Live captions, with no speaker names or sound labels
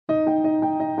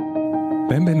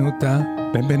Benvenuta,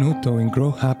 benvenuto in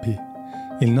Grow Happy.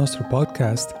 Il nostro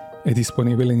podcast è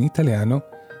disponibile in italiano,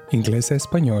 inglese e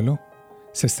spagnolo.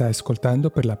 Se stai ascoltando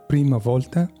per la prima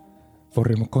volta,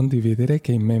 vorremmo condividere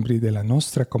che i membri della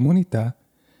nostra comunità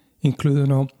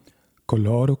includono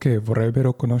coloro che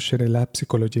vorrebbero conoscere la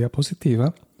psicologia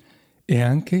positiva e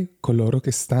anche coloro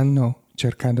che stanno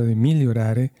cercando di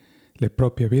migliorare le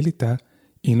proprie abilità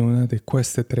in una di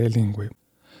queste tre lingue.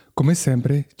 Come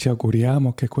sempre ci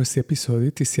auguriamo che questi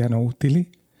episodi ti siano utili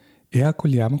e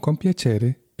accogliamo con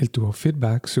piacere il tuo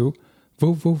feedback su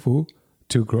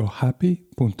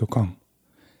www.togrowhappy.com.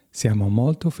 Siamo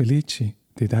molto felici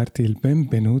di darti il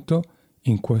benvenuto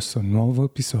in questo nuovo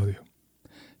episodio.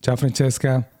 Ciao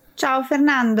Francesca! Ciao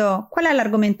Fernando, qual è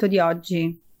l'argomento di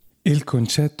oggi? Il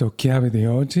concetto chiave di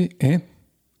oggi è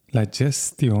la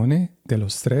gestione dello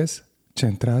stress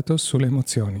centrato sulle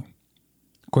emozioni.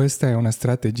 Questa è una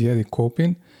strategia di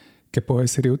coping che può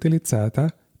essere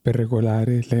utilizzata per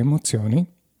regolare le emozioni.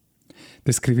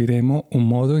 Descriveremo un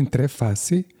modo in 3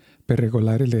 fasi per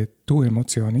regolare le tue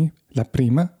emozioni. La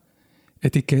prima,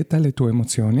 etichetta le tue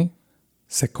emozioni.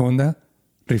 Seconda,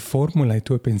 riformula i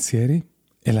tuoi pensieri.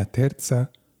 E la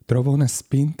terza, trova una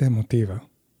spinta emotiva.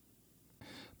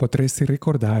 Potresti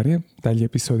ricordare dagli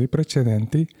episodi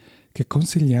precedenti che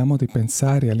consigliamo di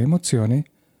pensare alle emozioni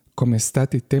come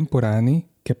stati temporanei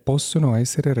che possono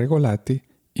essere regolati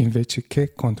invece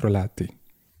che controllati.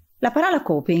 La parola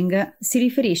coping si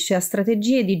riferisce a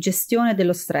strategie di gestione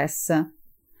dello stress.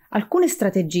 Alcune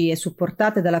strategie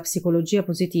supportate dalla psicologia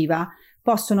positiva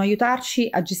possono aiutarci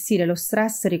a gestire lo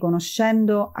stress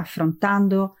riconoscendo,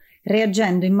 affrontando,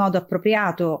 reagendo in modo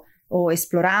appropriato o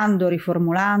esplorando,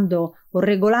 riformulando o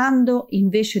regolando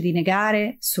invece di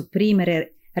negare,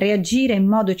 sopprimere, reagire in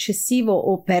modo eccessivo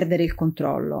o perdere il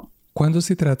controllo. Quando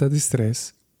si tratta di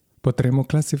stress, potremmo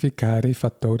classificare i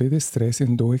fattori di stress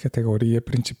in 2 categorie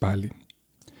principali: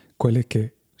 quelli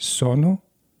che sono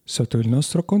sotto il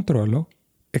nostro controllo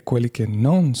e quelli che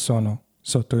non sono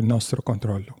sotto il nostro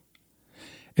controllo.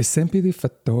 Esempi di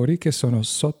fattori che sono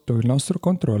sotto il nostro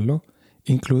controllo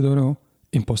includono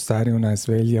impostare una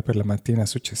sveglia per la mattina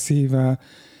successiva,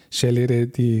 scegliere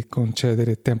di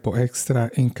concedere tempo extra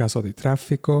in caso di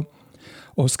traffico,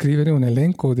 o scrivere un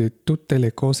elenco di tutte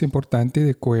le cose importanti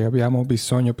di cui abbiamo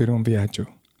bisogno per un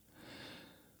viaggio.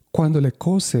 Quando le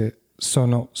cose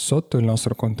sono sotto il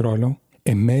nostro controllo,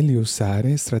 è meglio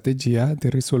usare strategie di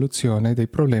risoluzione dei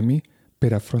problemi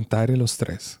per affrontare lo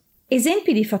stress.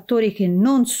 Esempi di fattori che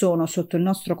non sono sotto il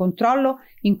nostro controllo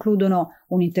includono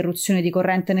un'interruzione di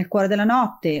corrente nel cuore della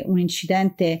notte, un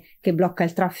incidente che blocca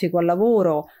il traffico al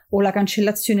lavoro o la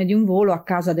cancellazione di un volo a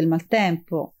causa del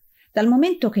maltempo. Dal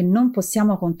momento che non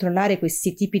possiamo controllare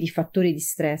questi tipi di fattori di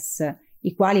stress,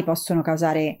 i quali possono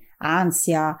causare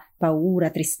ansia, paura,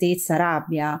 tristezza,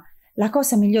 rabbia, la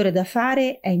cosa migliore da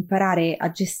fare è imparare a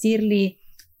gestirli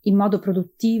in modo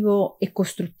produttivo e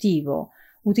costruttivo,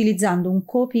 utilizzando un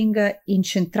coping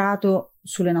incentrato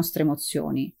sulle nostre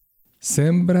emozioni.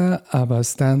 Sembra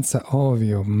abbastanza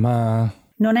ovvio, ma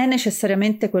non è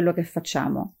necessariamente quello che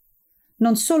facciamo.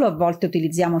 Non solo a volte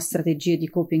utilizziamo strategie di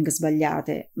coping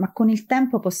sbagliate, ma con il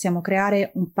tempo possiamo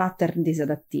creare un pattern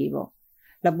disadattivo.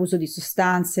 L'abuso di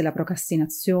sostanze, la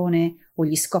procrastinazione o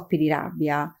gli scoppi di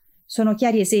rabbia sono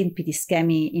chiari esempi di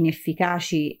schemi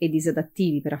inefficaci e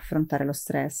disadattivi per affrontare lo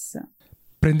stress.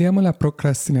 Prendiamo la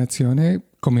procrastinazione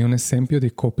come un esempio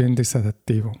di coping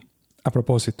disadattivo. A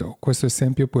proposito, questo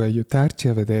esempio può aiutarci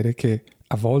a vedere che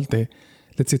a volte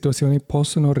le situazioni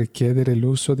possono richiedere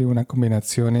l'uso di una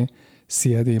combinazione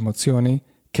sia di emozioni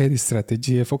che di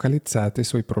strategie focalizzate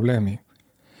sui problemi.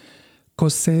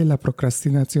 Cos'è la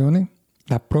procrastinazione?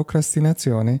 La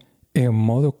procrastinazione è un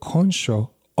modo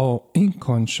conscio o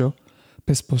inconscio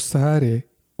per spostare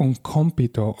un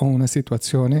compito o una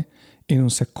situazione in un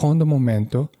secondo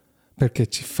momento perché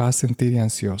ci fa sentire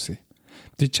ansiosi.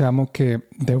 Diciamo che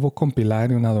devo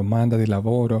compilare una domanda di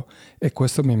lavoro e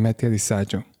questo mi mette a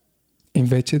disagio.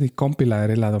 Invece di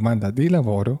compilare la domanda di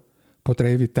lavoro,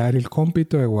 potrei evitare il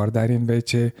compito e guardare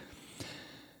invece,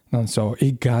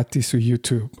 i gatti su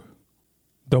YouTube.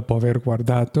 Dopo aver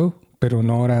guardato per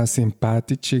un'ora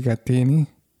simpatici gattini,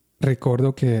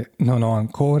 ricordo che non ho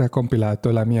ancora compilato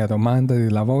la mia domanda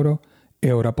di lavoro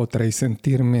e ora potrei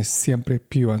sentirmi sempre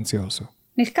più ansioso.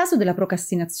 Nel caso della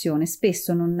procrastinazione,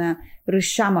 spesso non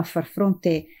riusciamo a far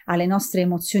fronte alle nostre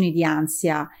emozioni di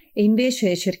ansia e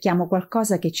invece cerchiamo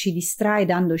qualcosa che ci distrae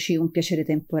dandoci un piacere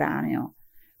temporaneo.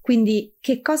 Quindi,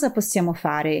 che cosa possiamo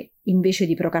fare invece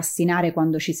di procrastinare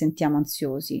quando ci sentiamo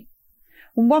ansiosi?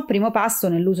 Un buon primo passo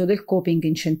nell'uso del coping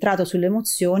incentrato sulle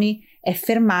emozioni è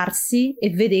fermarsi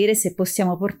e vedere se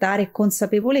possiamo portare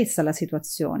consapevolezza alla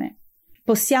situazione.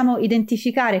 Possiamo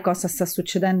identificare cosa sta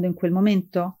succedendo in quel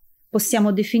momento?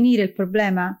 Possiamo definire il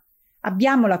problema?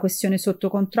 Abbiamo la questione sotto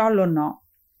controllo o no?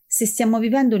 Se stiamo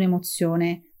vivendo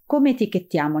un'emozione, come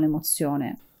etichettiamo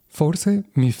l'emozione? Forse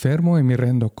mi fermo e mi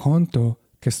rendo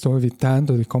conto che sto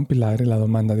evitando di compilare la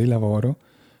domanda di lavoro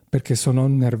perché sono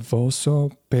nervoso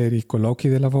per i colloqui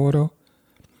di lavoro.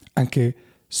 Anche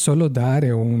solo dare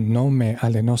un nome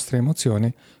alle nostre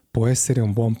emozioni può essere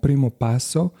un buon primo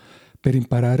passo per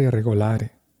imparare a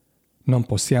regolare. Non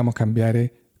possiamo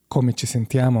cambiare come ci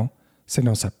sentiamo se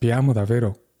non sappiamo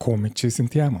davvero come ci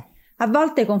sentiamo. A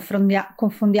volte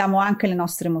confondiamo anche le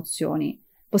nostre emozioni.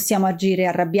 Possiamo agire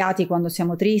arrabbiati quando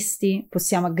siamo tristi,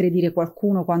 possiamo aggredire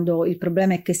qualcuno quando il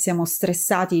problema è che siamo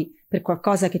stressati per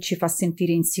qualcosa che ci fa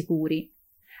sentire insicuri.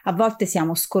 A volte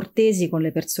siamo scortesi con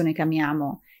le persone che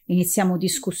amiamo, iniziamo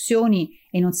discussioni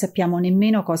e non sappiamo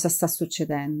nemmeno cosa sta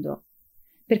succedendo.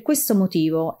 Per questo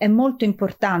motivo è molto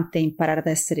importante imparare ad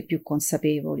essere più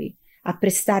consapevoli, a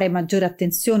prestare maggiore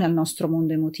attenzione al nostro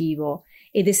mondo emotivo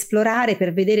ed esplorare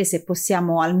per vedere se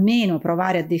possiamo almeno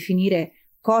provare a definire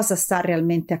cosa sta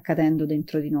realmente accadendo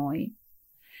dentro di noi.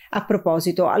 A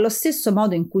proposito, allo stesso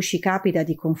modo in cui ci capita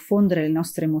di confondere le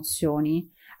nostre emozioni,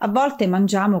 a volte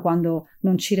mangiamo quando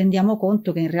non ci rendiamo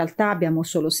conto che in realtà abbiamo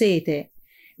solo sete.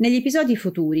 Negli episodi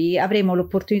futuri avremo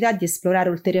l'opportunità di esplorare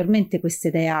ulteriormente questa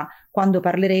idea quando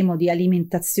parleremo di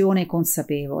alimentazione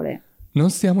consapevole. Non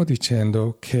stiamo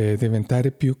dicendo che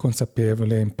diventare più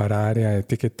consapevole e imparare a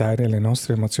etichettare le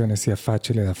nostre emozioni sia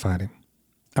facile da fare.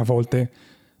 A volte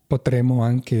potremo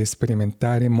anche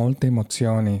sperimentare molte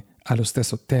emozioni allo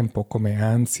stesso tempo come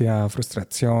ansia,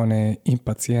 frustrazione,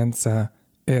 impazienza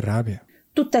e rabbia.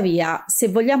 Tuttavia, se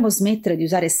vogliamo smettere di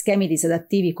usare schemi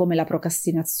disadattivi come la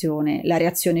procrastinazione, la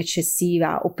reazione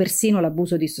eccessiva o persino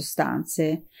l'abuso di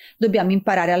sostanze, dobbiamo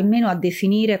imparare almeno a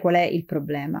definire qual è il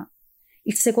problema.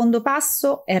 Il secondo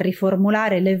passo è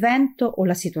riformulare l'evento o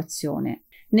la situazione.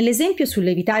 Nell'esempio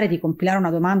sull'evitare di compilare una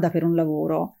domanda per un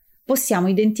lavoro, possiamo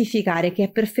identificare che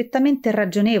è perfettamente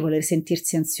ragionevole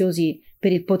sentirsi ansiosi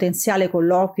per il potenziale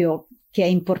colloquio che è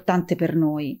importante per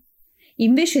noi.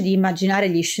 Invece di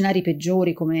immaginare gli scenari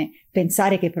peggiori come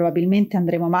pensare che probabilmente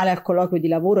andremo male al colloquio di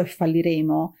lavoro e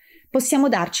falliremo, possiamo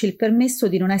darci il permesso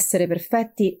di non essere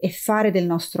perfetti e fare del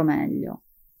nostro meglio.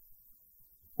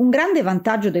 Un grande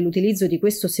vantaggio dell'utilizzo di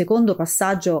questo secondo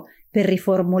passaggio per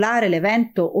riformulare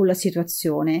l'evento o la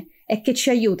situazione è che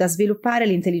ci aiuta a sviluppare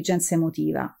l'intelligenza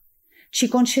emotiva. Ci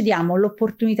concediamo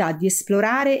l'opportunità di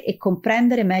esplorare e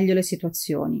comprendere meglio le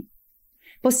situazioni.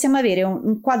 Possiamo avere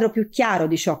un quadro più chiaro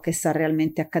di ciò che sta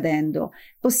realmente accadendo.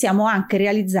 Possiamo anche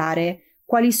realizzare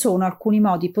quali sono alcuni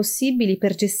modi possibili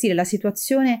per gestire la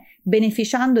situazione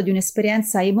beneficiando di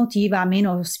un'esperienza emotiva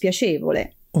meno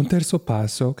spiacevole. Un terzo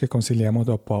passo che consigliamo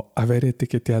dopo aver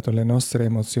etichettato le nostre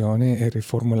emozioni e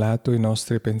riformulato i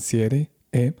nostri pensieri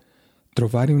è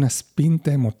trovare una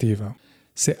spinta emotiva.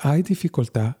 Se hai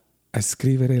difficoltà a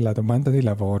scrivere la domanda di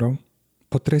lavoro,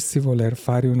 potresti voler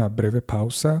fare una breve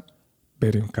pausa,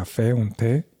 bere un caffè o un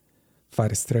tè,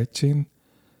 fare stretching,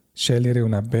 scegliere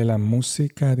una bella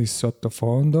musica di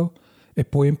sottofondo e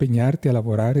poi impegnarti a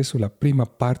lavorare sulla prima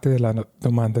parte della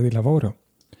domanda di lavoro.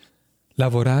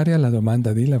 Lavorare alla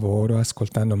domanda di lavoro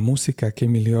ascoltando musica che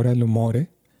migliora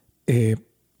l'umore e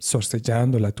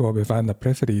sorseggiando la tua bevanda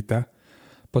preferita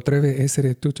potrebbe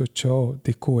essere tutto ciò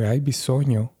di cui hai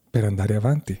bisogno per andare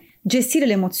avanti. Gestire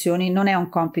le emozioni non è un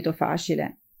compito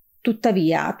facile.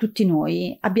 Tuttavia, tutti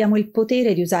noi abbiamo il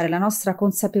potere di usare la nostra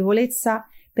consapevolezza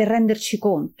per renderci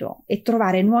conto e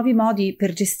trovare nuovi modi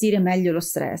per gestire meglio lo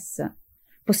stress.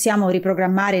 Possiamo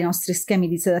riprogrammare i nostri schemi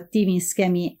disadattivi in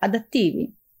schemi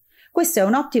adattivi. Questo è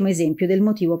un ottimo esempio del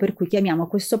motivo per cui chiamiamo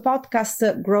questo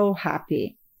podcast Grow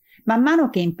Happy. Man mano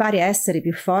che impari a essere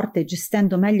più forte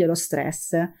gestendo meglio lo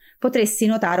stress, potresti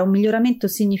notare un miglioramento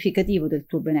significativo del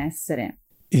tuo benessere.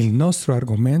 Il nostro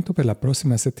argomento per la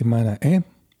prossima settimana è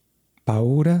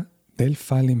paura del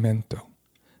fallimento.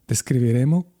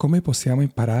 Descriveremo come possiamo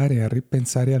imparare a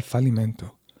ripensare al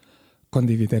fallimento.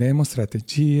 Condivideremo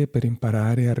strategie per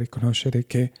imparare a riconoscere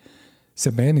che,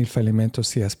 sebbene il fallimento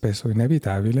sia spesso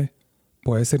inevitabile,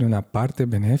 può essere una parte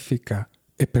benefica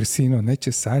e persino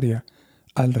necessaria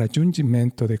al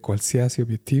raggiungimento di qualsiasi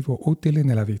obiettivo utile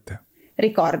nella vita.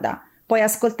 Ricorda, puoi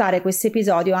ascoltare questo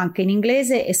episodio anche in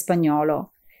inglese e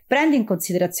spagnolo. Prendi in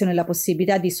considerazione la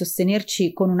possibilità di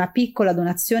sostenerci con una piccola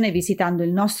donazione visitando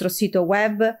il nostro sito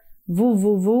web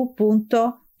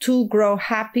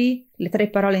www.togrowhappy, le 3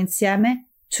 parole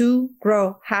insieme,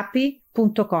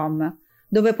 togrowhappy.com,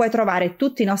 dove puoi trovare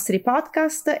tutti i nostri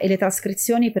podcast e le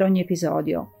trascrizioni per ogni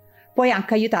episodio. Puoi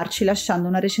anche aiutarci lasciando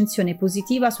una recensione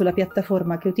positiva sulla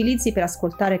piattaforma che utilizzi per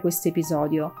ascoltare questo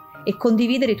episodio e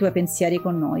condividere i tuoi pensieri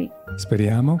con noi.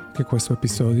 Speriamo che questo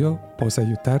episodio possa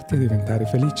aiutarti a diventare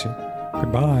felice.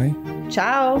 Goodbye.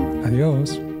 Ciao!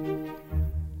 Adios.